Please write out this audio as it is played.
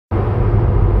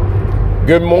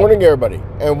Good morning, everybody,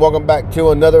 and welcome back to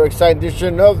another exciting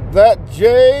edition of That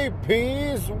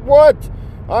JP's What?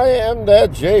 I am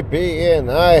That JP, and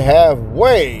I have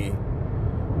way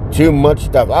too much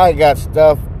stuff. I got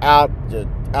stuff out the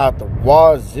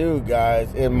wazoo,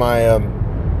 guys, in my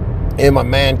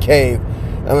man cave.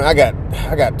 I mean, I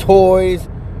got toys,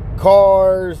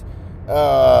 cars.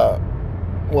 Let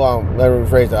me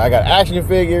rephrase that. I got action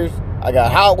figures. I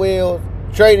got Hot Wheels,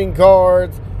 trading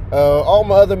cards. All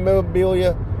my other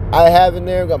memorabilia I have in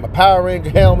there. Got my Power Ranger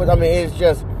helmets. I mean, it's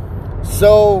just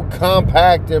so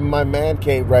compact in my man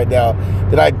cave right now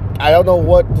that I don't know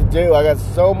what to do. I got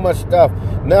so much stuff.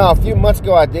 Now, a few months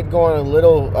ago, I did go on a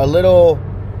little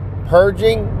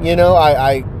purging. You know,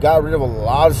 I got rid of a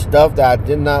lot of stuff that I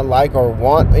did not like or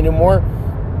want anymore,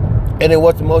 and it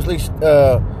was mostly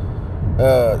Star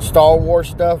Wars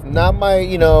stuff. Not my,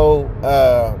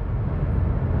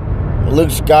 Luke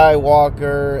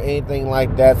Skywalker, anything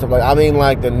like that. I mean,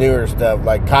 like the newer stuff,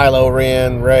 like Kylo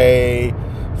Ren, Rey,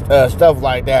 stuff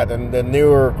like that. The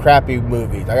newer crappy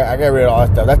movies. I got rid of all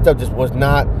that stuff. That stuff just was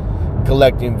not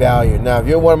collecting value. Now, if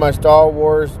you're one of my Star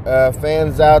Wars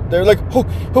fans out there, like,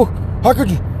 how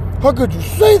could you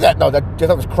say that? No, that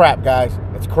was crap, guys.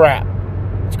 It's crap.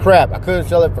 It's crap. I couldn't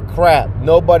sell it for crap.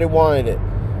 Nobody wanted it.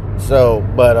 So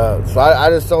I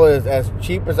just sold it as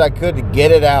cheap as I could to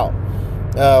get it out.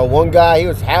 One guy, he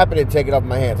was happy to take it off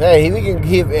my hands. Hey, he can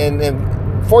give,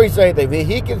 and before you say anything, if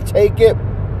he can take it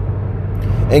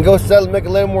and go sell and make a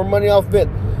little more money off it,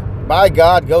 by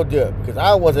God, go do it. Because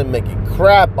I wasn't making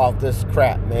crap off this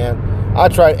crap, man. I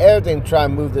tried everything to try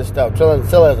and move this stuff. Sell it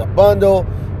as a bundle,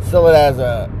 sell it as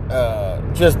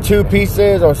just two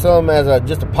pieces, or sell them as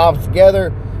just a pops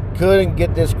together. Couldn't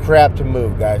get this crap to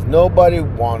move, guys. Nobody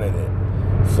wanted it.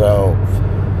 So,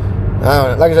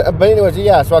 like I said, but anyways,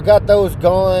 yeah, so I got those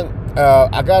going.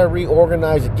 I got to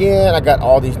reorganize again. I got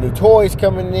all these new toys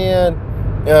coming in.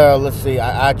 Let's see.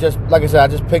 I just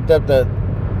picked up the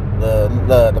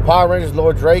Power Rangers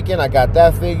Lord Draken. I got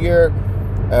that figure.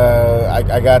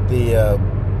 I got the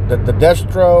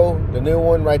Destro, the new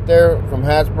one right there from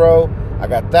Hasbro. I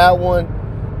got that one.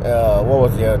 What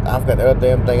was the other? I forgot the other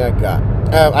damn thing I got.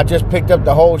 I just picked up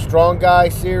the whole Strong Guy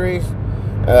series.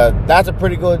 That's a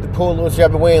pretty cool little shit.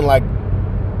 I've been waiting like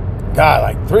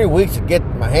 3 weeks to get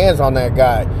my hands on that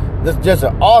guy. This is just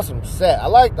an awesome set. I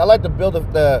like to build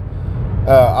the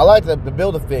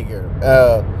build a figure.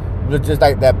 Just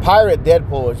like that pirate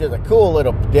Deadpool. It's just a cool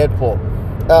little Deadpool.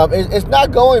 It's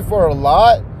not going for a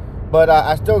lot, but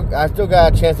I still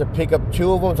got a chance to pick up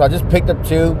two of them. So I just picked up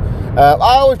two. I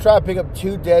always try to pick up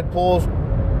two Deadpools.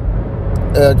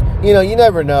 You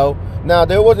never know. Now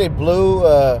there was a blue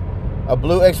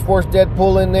X-Force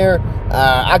Deadpool in there.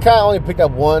 I kind of only picked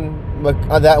up one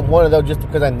of those just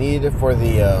because I needed it for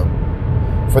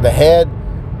the head.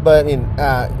 But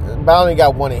I only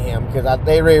got one of him because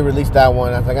they already released that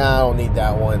one. I was like, I don't need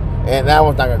that one, and that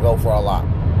one's not gonna go for a lot.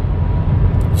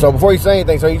 So before you say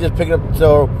anything, you're just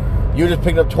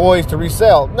picking up toys to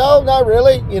resell? No, not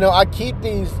really. I keep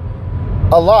these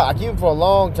a lot. I keep them for a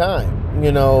long time.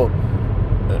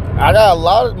 I got a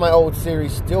lot of my old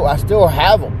series still. I still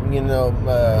have them.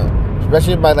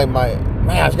 Especially I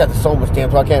just got so much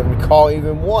damn, so I can't recall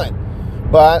even one.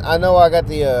 But I know I got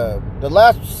the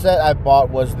last set I bought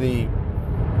was the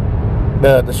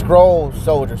Skrull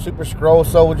Soldier, Super Skrull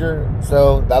Soldier.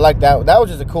 So I like that. That was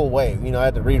just a cool wave. I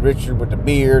had the Reed Richards with the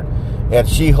beard, had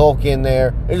She-Hulk in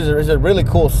there. It's a really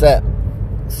cool set.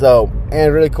 So,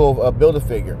 and really cool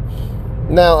Build-A-Figure.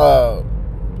 Now,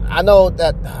 I know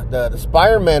that the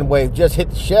Spider-Man wave just hit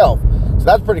the shelf. So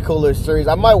that's a pretty cool little series.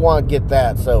 I might want to get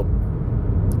that. So,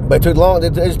 but it took long.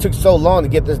 It just took so long to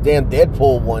get this damn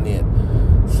Deadpool one in.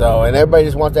 So, and everybody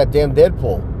just wants that damn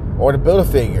Deadpool or to build a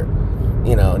figure.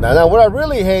 Now what I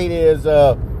really hate is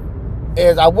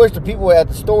I wish the people at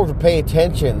the stores would pay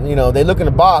attention. They look in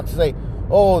the box and say,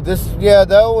 "Oh, that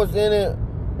was in it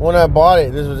when I bought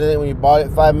it. This was in it when you bought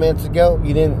it 5 minutes ago.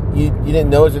 You didn't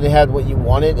notice that it had what you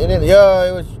wanted in it.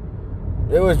 Yeah,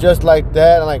 it was just like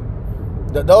that." I'm like,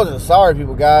 those are the sorry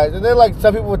people, guys. And then like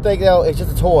some people would think, it's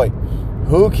just a toy.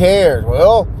 Who cares?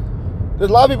 Well, there's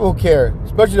a lot of people who care,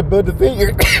 especially to build the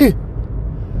figure.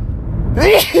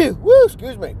 Woo,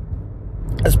 excuse me.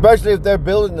 Especially if they're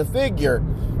building the figure,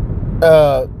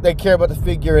 they care about the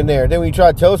figure in there. Then when you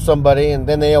try to tell somebody, and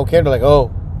then they don't care, they're like,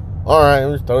 "Oh, all right,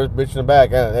 let's throw this bitch in the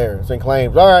back. There, it's in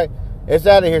claims. All right, it's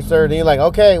out of here, sir." And you're like,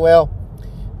 "Okay, well,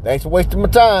 thanks for wasting my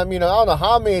time." I don't know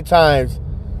how many times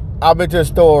I've been to a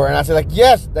store and I say, like,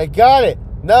 "Yes, they got it."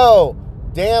 No,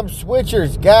 damn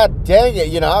switchers, god dang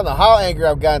it. I don't know how angry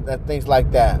I've gotten at things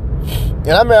like that. And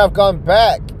I remember I've gone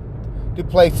back to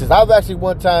places. I've actually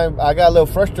one time, I got a little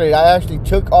frustrated. I actually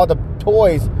took all the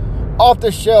toys off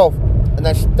the shelf and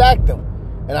I stacked them.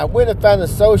 And I went and found an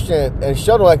associate and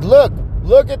showed them, like,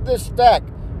 look at this stack.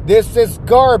 This is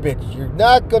garbage. You're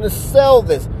not going to sell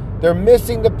this. They're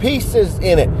missing the pieces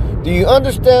in it. Do you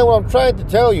understand what I'm trying to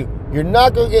tell you? You're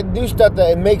not going to get new stuff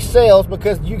that makes sales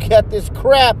because you got this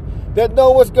crap that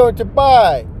no one's going to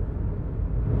buy.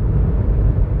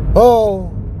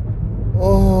 Oh,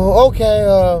 okay.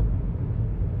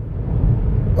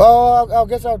 I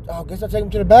guess I'll take them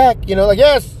to the back. You know, like,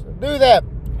 yes, do that.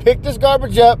 Pick this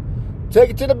garbage up, take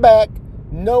it to the back.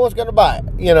 No one's gonna buy it.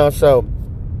 You know, so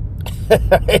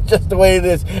it's just the way it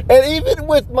is. And even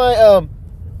with my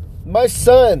my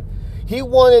son, he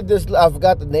wanted this. I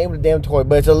forgot the name of the damn toy,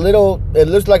 but it's a little. It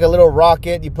looks like a little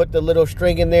rocket. You put the little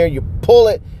string in there, you pull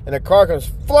it, and the car comes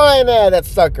flying out of that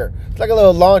sucker. It's like a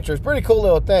little launcher. It's a pretty cool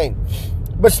little thing.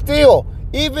 But still,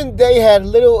 even they had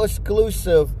little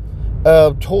exclusive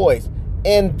toys,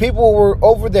 and people were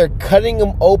over there cutting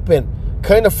them open,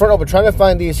 cutting the front open, trying to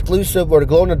find the exclusive or the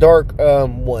glow in the dark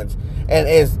ones. And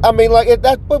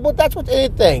but that's with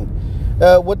anything.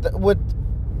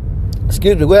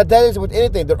 Excuse me, what that is with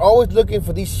anything. They're always looking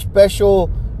for these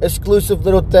special, exclusive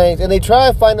little things, and they try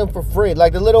and find them for free,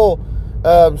 like the little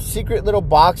secret little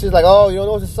boxes. Like, oh, you don't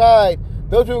know what's inside.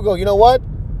 Those people go, you know what?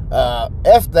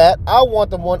 F that. I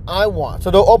want the one I want. So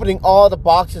they're opening all the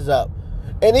boxes up.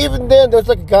 And even then, there's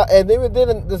like a guy, and even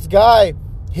then, this guy,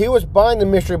 he was buying the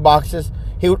mystery boxes.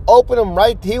 He would open them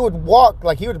right, he would walk,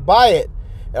 like he would buy it,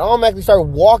 and automatically start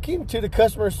walking to the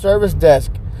customer service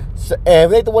desk. So, and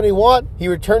if it ain't the one he want, he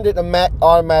returned it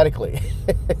automatically.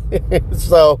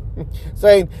 So,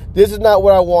 saying, this is not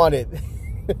what I wanted.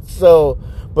 So,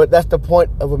 but that's the point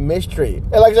of a mystery.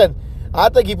 And like I said, I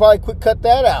think he probably cut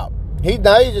that out. He's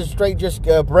just straight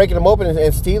breaking them open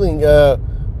and stealing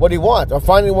what he wants, or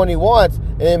finding one he wants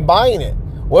and then buying it.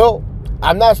 Well,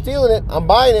 I'm not stealing it. I'm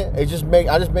buying it. I just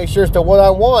make sure it's the one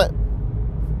I want.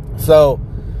 So,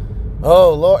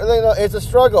 oh Lord, it's a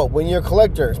struggle when you're a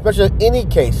collector, especially in any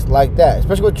case like that,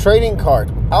 especially with trading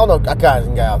cards. I don't know, guys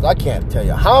and gals, I can't tell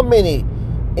you how many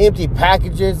empty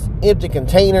packages, empty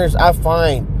containers I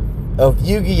find of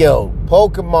Yu-Gi-Oh,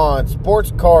 Pokemon,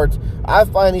 sports cards. I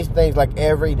find these things like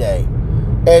every day.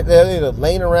 And they're either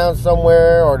laying around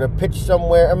somewhere or they're pitched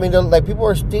somewhere. I mean, like, people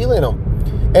are stealing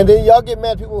them. And then y'all get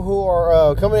mad at people who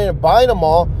are coming in and buying them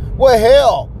all. Well,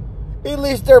 hell, at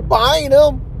least they're buying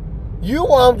them. You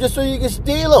want them just so you can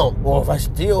steal them. Well, if I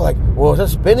steal, if I'm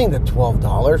spending the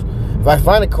 $12, if I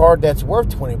find a card that's worth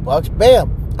 $20,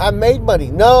 bam, I made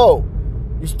money. No,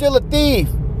 you're still a thief.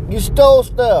 You stole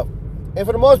stuff. And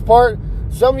for the most part,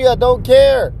 some of y'all don't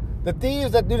care. The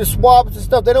thieves that do the swaps and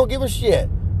stuff, they don't give a shit.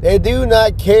 They do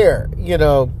not care, you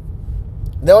know.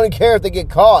 They don't care if they get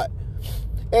caught.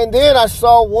 And then I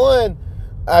saw one,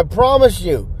 I promise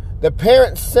you, the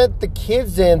parents sent the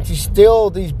kids in to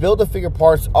steal these Build-A-Figure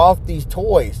parts off these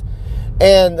toys.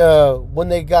 And when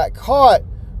they got caught,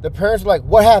 the parents were like,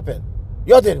 what happened?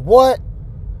 Y'all did what?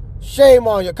 Shame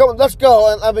on you. Come on, let's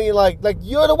go. And I mean, like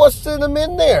you're the one sending them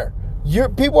in there.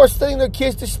 People are sending their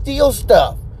kids to steal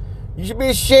stuff. You should be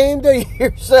ashamed of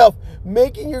yourself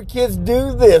making your kids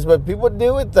do this, but people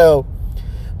do it though.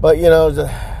 But you know,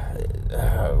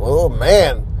 oh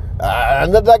man,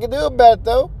 nothing I can do about it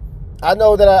though. I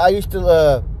know that I used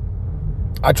to,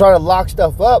 I try to lock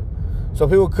stuff up so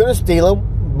people couldn't steal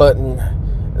them, but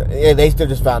they still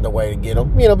just found a way to get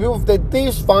them. You know,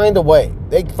 thieves find a way.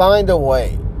 They find a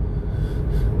way.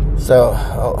 So,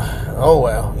 oh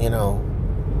well, you know.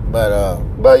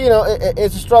 But you know,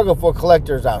 it's a struggle for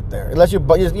collectors out there. Unless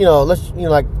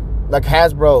like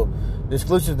Hasbro, the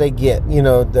exclusives they get, you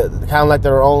know, the kind of like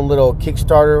their own little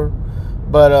Kickstarter.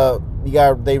 But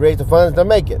they raise the funds to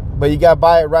make it, but you got to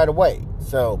buy it right away.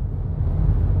 So,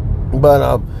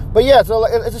 but yeah, so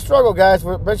it's a struggle, guys,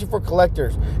 especially for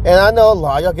collectors. And I know a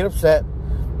lot of y'all get upset.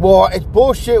 Well, it's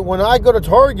bullshit when I go to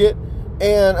Target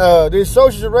and the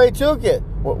associates already took it.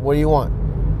 What do you want?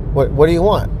 What do you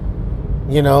want?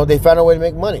 You know, they found a way to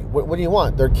make money. What do you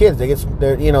want? They're kids. What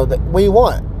do you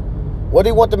want? What do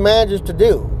you want the managers to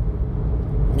do?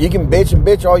 You can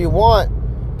bitch all you want.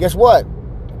 Guess what?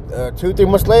 2-3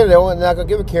 months later, they're not going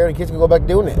to give a care. The kids can go back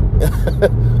doing it.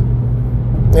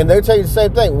 And they'll tell you the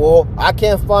same thing. Well, I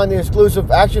can't find the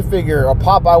exclusive action figure or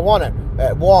pop I want it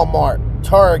at Walmart,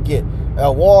 Target,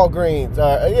 Walgreens,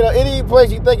 you know, any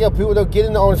place you think of. People don't get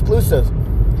into on exclusives.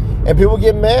 And people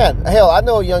get mad. Hell, I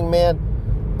know a young man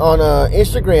on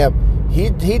Instagram. He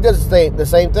does the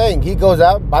same thing. He goes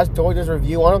out, buys toys, does a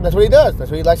review on them. That's what he does. That's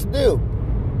what he likes to do.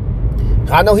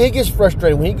 I know he gets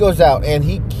frustrated when he goes out and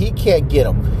he can't get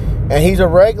them. And he's a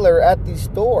regular at these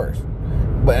stores.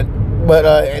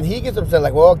 And he gets upset,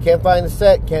 like, well, can't find the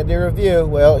set, can't do a review.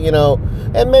 Well,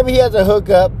 and maybe he has a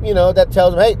hookup, that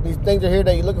tells him, hey, these things are here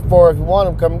that you're looking for. If you want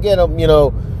them, come get them,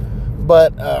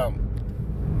 But I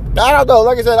don't know.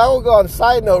 Like I said, I will go on a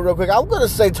side note real quick. I'm going to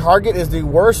say Target is the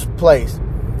worst place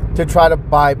to try to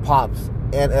buy Pops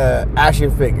and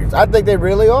action figures. I think they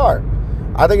really are.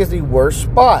 I think it's the worst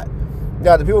spot.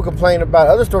 Now, the people complain about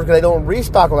other stores because they don't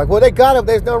restock them. Like, well, they got them.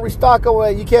 They don't restock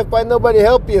them. You can't find nobody to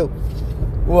help you.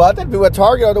 Well, I think people at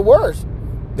Target are the worst.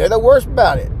 They're the worst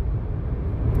about it.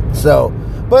 So,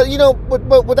 but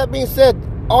with that being said,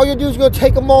 all you do is go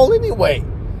take them all anyway.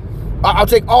 I'll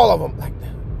take all of them. Like,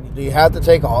 do you have to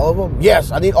take all of them?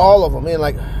 Yes, I need all of them. And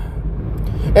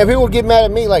people get mad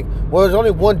at me like, well, there's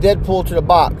only one Deadpool to the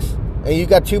box, and you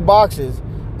got 2 boxes,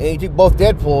 and you took both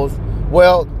Deadpools.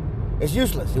 Well, it's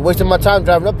useless. You're wasting my time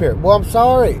driving up here. Well, I'm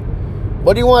sorry.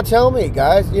 What do you want to tell me,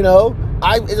 guys?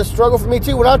 It's a struggle for me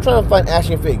too when I'm trying to find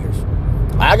action figures.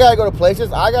 I gotta go to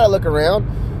places. I gotta look around.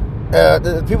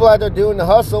 The people out there doing the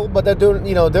hustle, but they're doing,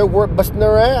 they're work busting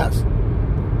their ass.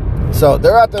 So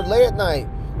they're out there late at night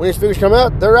when these figures come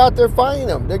out. They're out there finding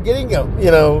them. They're getting them.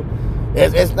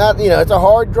 It's not. It's a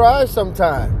hard drive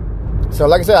sometimes. So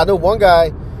like I said, I know one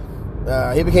guy.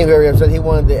 He became very upset. He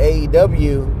wanted the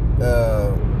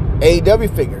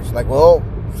AEW figures. Like, well,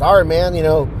 sorry, man.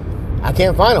 I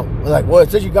can't find them. Like, well, it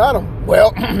says you got them.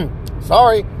 Well,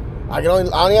 sorry. I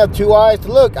only have 2 eyes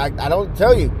to look. I don't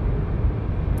tell you.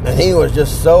 And he was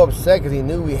just so upset because he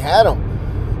knew we had them.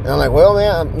 And I'm like, well,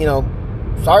 man,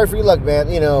 sorry for your luck, man.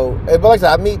 But like I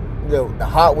said, I meet the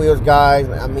Hot Wheels guys.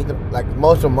 I meet them, like,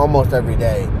 most of them almost every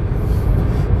day.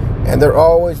 And they're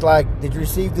always like, did you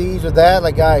receive these or that?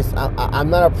 Like, guys, I'm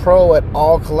not a pro at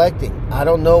all collecting. I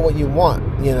don't know what you want.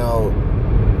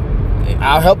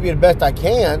 I'll help you the best I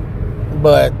can.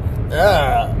 But,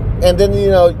 and then,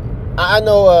 I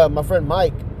know my friend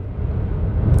Mike,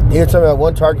 he was telling me about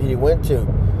one Target he went to,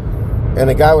 and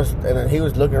the guy he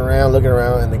was looking around,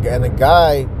 and the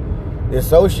guy, the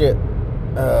associate,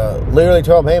 literally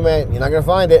told him, hey, man, you're not going to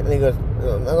find it. And he goes,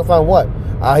 not going to find what?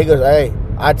 He goes, hey,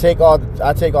 I take all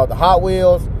the Hot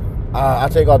Wheels, I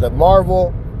take all the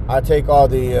Marvel, I take all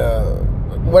the,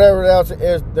 whatever else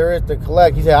there is to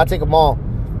collect. He said, I take them all.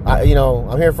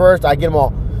 I'm here first, I get them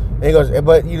all. And he goes,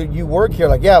 but you work here?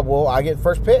 Like, yeah, well, I get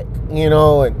first pick, and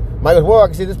Mike goes, well, I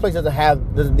can see this place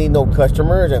doesn't need no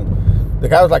customers. And the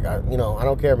guy was like, I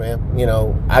don't care, man.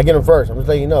 I get them first. I'm just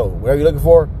letting you know, whatever you're looking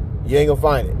for, you ain't gonna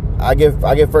find it. I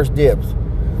get first dibs.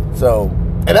 So,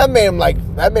 and that made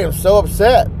him so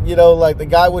upset, like the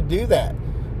guy would do that.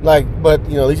 Like, but, at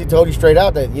least he told you straight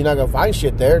out that you're not gonna find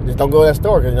shit there. Just don't go to that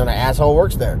store because, the asshole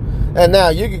works there. And now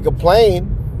you can complain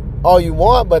all you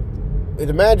want, but if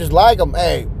the managers like them,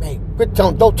 hey,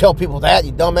 don't tell people that,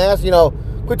 you dumbass.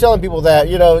 Quit telling people that.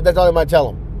 That's all they might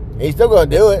tell them. And he's still going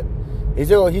to do it. He's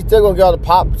still going to get all the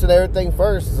pops and everything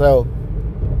first. So,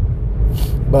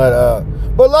 but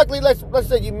luckily, let's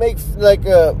say you make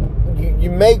you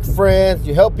make friends,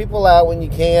 you help people out when you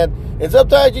can, and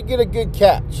sometimes you get a good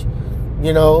catch.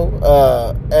 You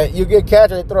get a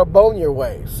catch and they throw a bone your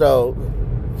way. So,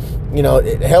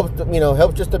 it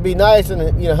helps just to be nice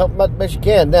and help as best you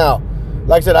can. Now,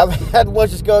 like I said, I've had one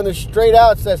just going straight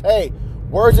out. It says, hey,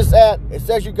 where's this at? It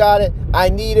says you got it. I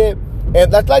need it.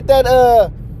 And that's like that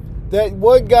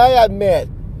one guy I met.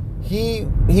 He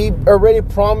already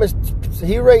promised.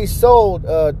 He already sold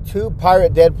 2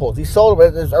 pirate Deadpools. He sold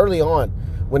them. It was early on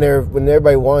when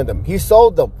everybody wanted them. He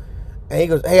sold them. And he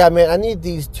goes, hey, man, I need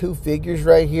these 2 figures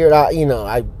right here.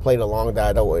 I played along that.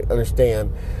 I don't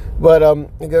understand. But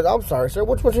he goes, I'm sorry, sir.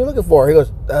 Which one are you looking for? He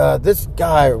goes, this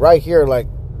guy right here. Like,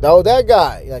 no, that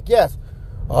guy. Like, yes.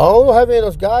 Oh, I don't have any of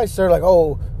those guys, sir. Like,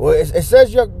 oh, well, it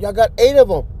says y'all got 8 of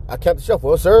them. I kept the shelf.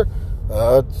 Well, sir,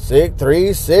 6,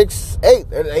 3, 6, 8.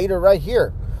 There's 8 are right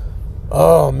here.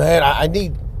 Oh man, I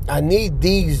need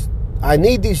these. I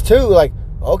need these 2. Like,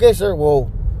 okay, sir.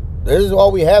 Well, this is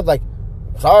all we have. Like,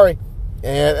 sorry.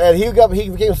 And he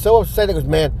became so upset. He goes,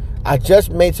 man, I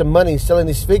just made some money selling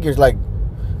these figures. Like,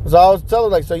 so I was telling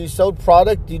him, like, so you sold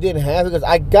product you didn't have? He goes,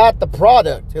 I got the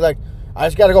product. He's like, I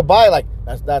just got to go buy it. Like,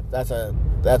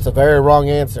 that's a very wrong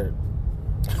answer.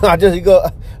 I guess he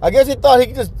thought he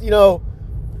could just,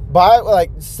 buy,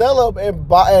 like, sell them and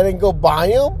then go buy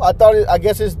them. I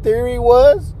guess his theory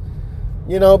was,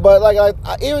 but like, I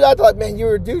thought, man,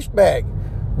 you're a douchebag.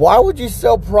 Why would you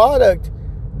sell product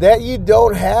that you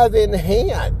don't have in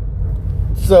hand?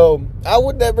 So I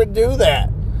would never do that.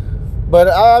 But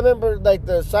I remember, like,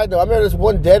 the side note, I remember this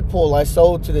one Deadpool I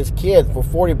sold to this kid for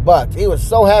 $40. He was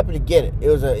so happy to get it.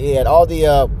 He had all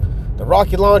the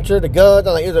rocket launcher, the guns.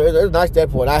 It was a nice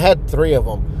Deadpool, and I had 3 of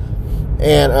them.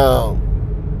 And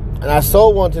And I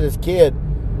sold one to this kid.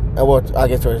 Well, I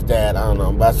guess to his dad. I don't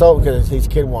know. But I sold it because his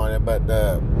kid wanted it. But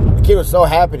the kid was so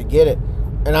happy to get it.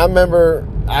 And I remember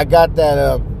I got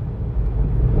that.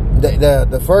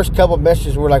 The first couple of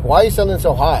messages were like, "Why are you selling it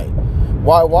so high?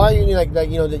 Why are you like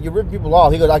you know that you're ripping people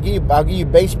off?" He goes, "I'll give you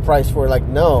base price for it." Like,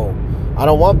 no, I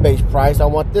don't want base price. I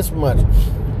want this much.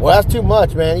 Well, that's too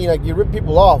much, man. You rip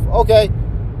people off. Okay.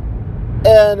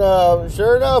 And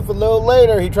sure enough, a little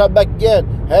later, he tried back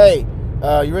again. Hey,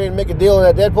 you ready to make a deal on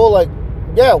that Deadpool? Like,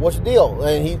 yeah, what's the deal?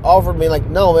 And he offered me like,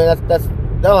 no, man, that's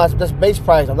base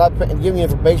price. I'm not giving you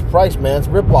it for base price, man. It's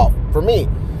a rip off for me.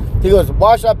 He goes,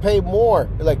 why should I pay more?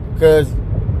 Like, because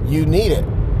you need it,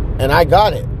 and I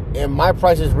got it, and my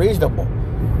price is reasonable.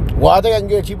 Well, I think I can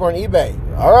get it cheaper on eBay.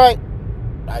 All right,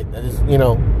 I just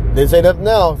didn't say nothing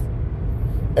else.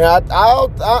 And I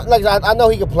know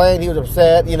he complained, he was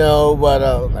upset,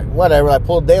 but like whatever. I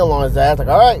pulled Dale on his ass, like,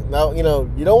 all right, no, you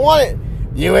don't want it,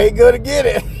 you ain't gonna get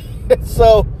it.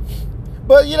 So,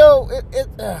 but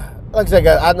like I said,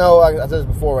 guys, I know I said this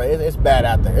before, right? It's bad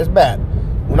out there. It's bad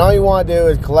when all you want to do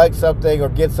is collect something or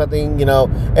get something,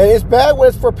 and it's bad when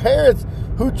it's for parents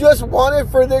who just want it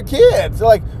for their kids.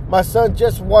 Like, my son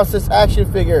just wants this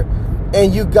action figure,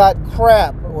 and you got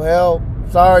crap. Well,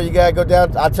 sorry, you gotta go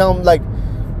down. I tell him, like,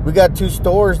 we got 2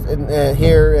 stores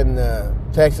here in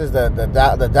Texas, the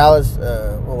Dallas,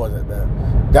 what was it? The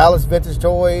Dallas Vintage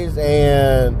Toys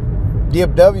and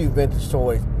DFW Vintage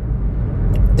Toys.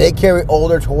 They carry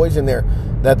older toys in there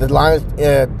that the Lions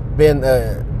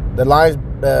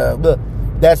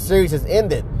that series has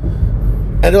ended.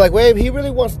 And they're like, wait, he really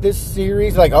wants this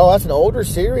series? Like, oh, that's an older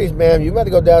series, man. You got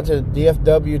to go down to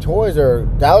DFW Toys or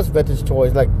Dallas Vintage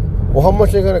Toys. Like, well, how much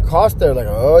are they going to cost there? Like,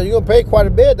 oh, you're going to pay quite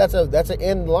a bit. That's an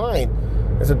end line.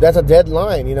 That's a dead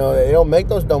line. They don't make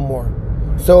those no more.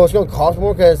 So it's going to cost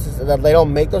more because they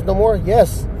don't make those no more?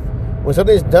 Yes. When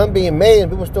something's done being made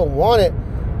and people still want it,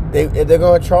 they're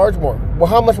going to charge more. Well,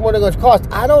 how much more are they going to cost?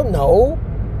 I don't know.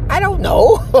 How am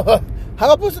I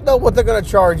supposed to know what they're going to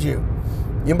charge you?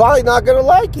 You're probably not going to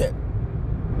like it.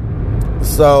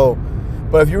 So,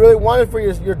 but if you really want it for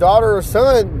your daughter or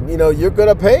son, you're going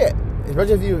to pay it.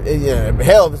 Especially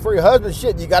hell, if it's for your husband,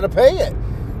 shit, you got to pay it.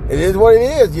 It is what it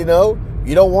is, You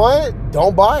don't want it,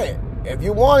 don't buy it. If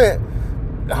you want it,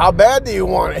 how bad do you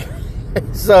want it?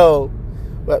 So,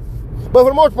 but for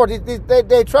the most part,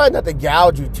 they try not to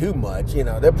gouge you too much.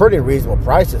 They're pretty reasonable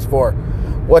prices for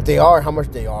what they are, how much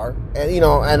they are. And,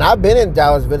 and I've been in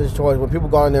Dallas Vintage Toys when people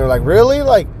go in there like, really?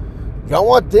 Like, y'all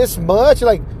want this much?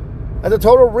 Like, that's a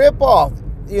total ripoff.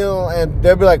 And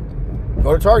they'll be like,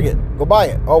 go to Target, go buy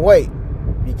it. Oh, wait,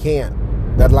 you can't.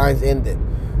 That line's ended.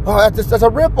 Oh, that's a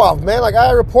ripoff, man. Like,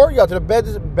 I report y'all to the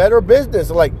Better Business.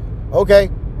 Like, okay,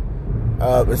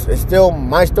 it's still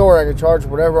my store. I can charge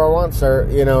whatever I want, sir.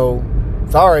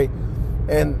 Sorry.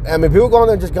 And, I mean, people go in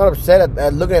there and just got upset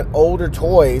at looking at older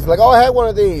toys. Like, oh, I had one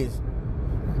of these.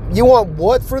 You want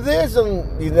what for this?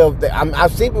 And,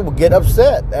 I've seen people get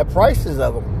upset at prices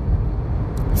of them.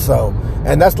 So,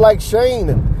 and that's like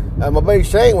Shane. My buddy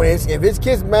Shane, if his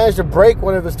kids manage to break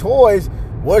one of his toys,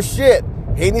 well, shit,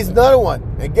 he needs another one.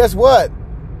 And guess what?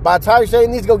 By the time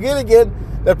Shane needs to go get it again,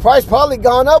 the price probably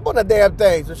gone up on the damn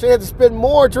thing. So Shane has to spend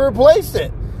more to replace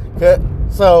it.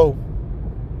 So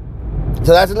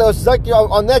that's a little sucky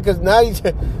on that, because now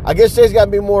I guess Shane's got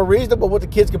to be more reasonable what the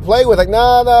kids can play with. Like,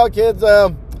 no, kids,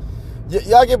 y'all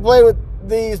can play with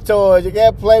these toys. You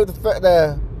can't play with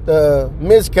the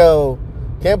Mizco.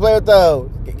 Can't play with those.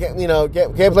 Can't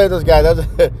play with those guys.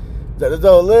 Those are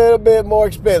a little bit more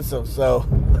expensive. So,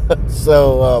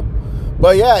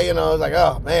 but yeah, it's like,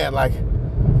 all I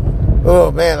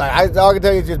can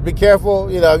tell you is just be careful.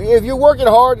 If you're working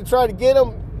hard to try to get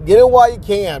them while you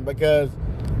can, because,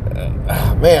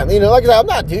 man, like I said, I'm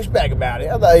not a douchebag about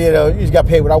it. I'm not, you just got to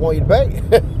pay what I want you to pay.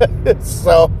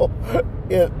 So,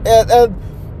 and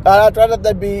I try not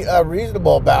to be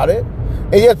reasonable about it.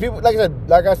 And yes, people,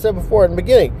 like I said before in the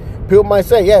beginning, people might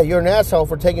say, yeah, you're an asshole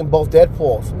for taking both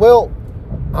Deadpools. Well,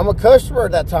 I'm a customer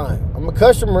at that time. I'm a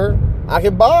customer. I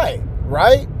can buy,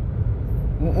 right?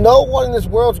 No one in this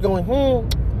world's going,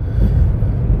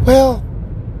 well,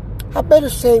 I better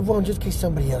save one just in case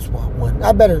somebody else wants one.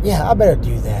 I better do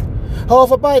that. Oh,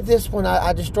 if I buy this one,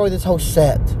 I destroy this whole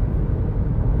set.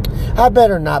 I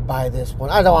better not buy this one.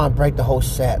 I don't want to break the whole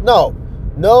set. No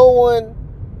one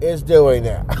is doing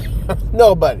that.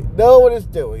 Nobody. No one is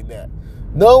doing that.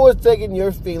 No one's taking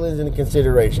your feelings into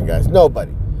consideration, guys.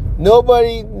 Nobody.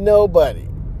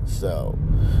 So,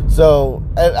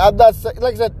 and I'm not saying,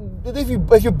 like I said, if you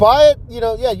buy it, you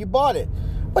bought it.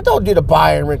 But don't do the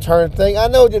buy and return thing. I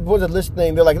know that was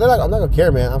listening. They're like, I'm not gonna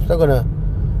care, man. I'm still gonna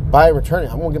buy and return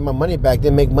it. I'm going to get my money back,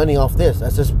 then make money off this.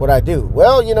 That's just what I do.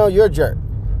 Well, you're a jerk.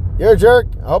 You're a jerk.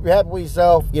 I hope you're happy with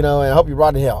yourself, and I hope you're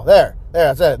rotten to hell. There,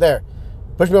 I said it, there.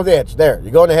 Push me over the edge. There,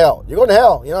 you're going to hell. You're going to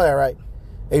hell. You know that, right?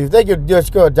 If you think you're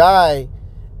just going to die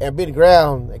and be the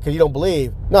ground because you don't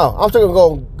believe, no, I'm still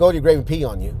going to go to your grave and pee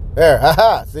on you. There,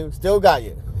 haha, see, still got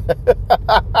you.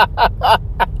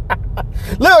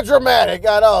 Little dramatic,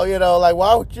 I know, like,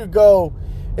 why would you go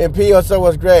and pee on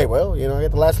someone's grave? Well, I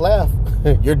get the last laugh.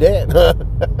 You're dead.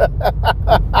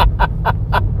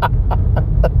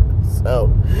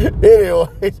 So,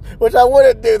 anyways, which I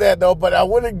wouldn't do that, though, but I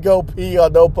wouldn't go pee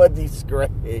on nobody's grave.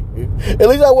 At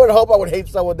least I would hope I would hate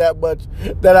someone that much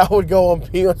that I would go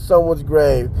and pee on someone's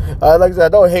grave. Like I said, I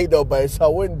don't hate nobody, so I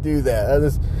wouldn't do that. I've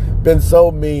just been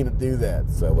so mean to do that.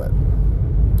 So, but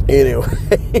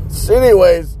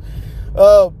anyways,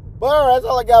 all right, that's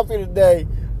all I got for you today.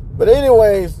 But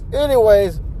anyways,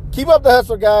 keep up the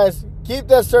hustle, guys. Keep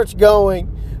that search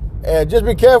going. And just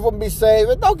be careful and be safe.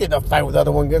 And don't get into a fight with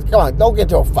other ones. Come on, don't get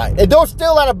into a fight. And don't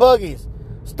steal out of buggies.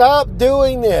 Stop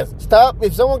doing this. Stop.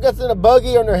 If someone gets in a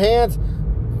buggy on their hands,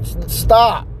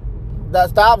 stop.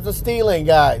 That stops the stealing,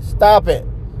 guys. Stop it.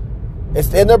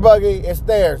 It's in their buggy. It's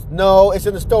theirs. No, it's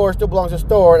in the store. It still belongs to the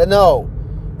store. And no.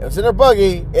 If it's in their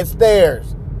buggy, it's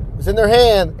theirs. It's in their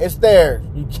hand. It's theirs.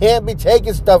 You can't be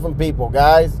taking stuff from people,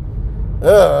 guys.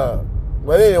 Ugh.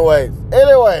 But anyways,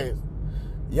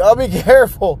 y'all be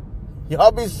careful.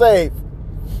 Y'all be safe.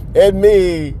 And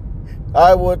me,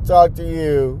 I will talk to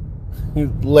you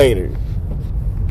later.